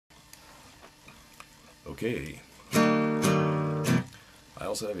Okay. I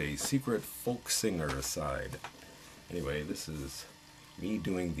also have a secret folk singer side. Anyway, this is me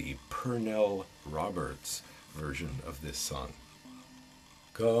doing the Pernell Roberts version of this song.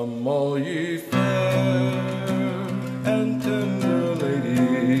 Come all ye fair and tender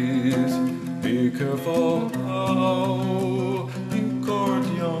ladies, be careful how you court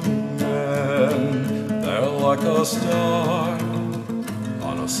young men. They're like a star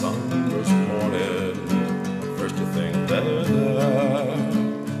on a summer's morning. First you think they're there,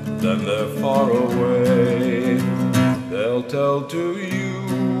 then they're far away. They'll tell to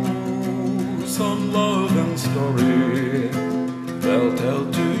you some loving story. They'll tell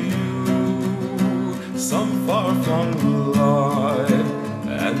to you some far-flung lie,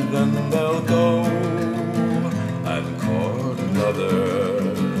 and then they'll go and court another,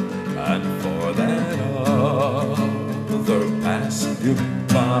 and for that other pass you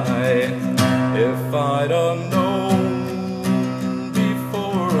by. If I'd have known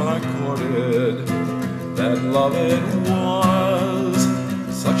before I courted that love it was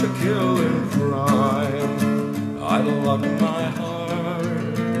such a killing crime, I'd lock my heart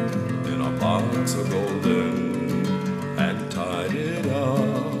in a box of golden and tied it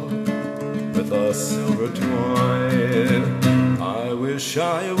up with a silver twine. I wish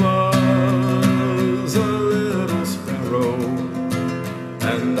I was a little sparrow,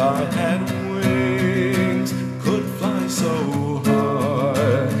 and I had wings, could fly so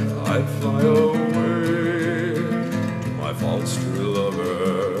high. I'd fly away my false true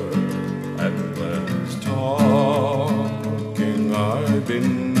lover, and when he's talking I'd be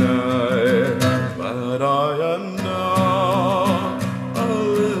nigh. But I am not a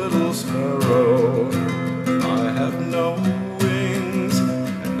little sparrow. I have no wings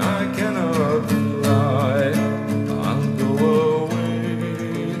and I cannot fly. I'll go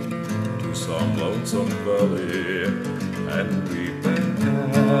away to some lonesome valley and weep and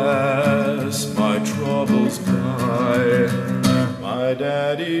pass my troubles by. My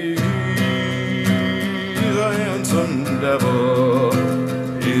daddy, he's a handsome devil.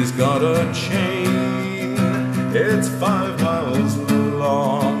 He's got a chain, it's 5 miles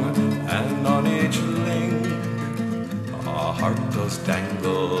long, and on each link a heart does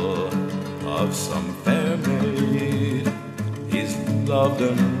dangle of some fair maid he's loved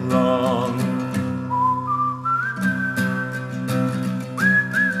and wronged.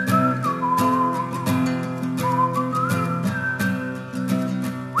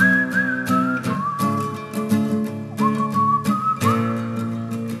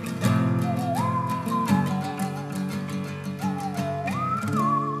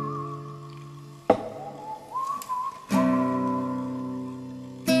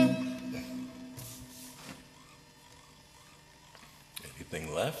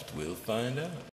 Anything left, we'll find out.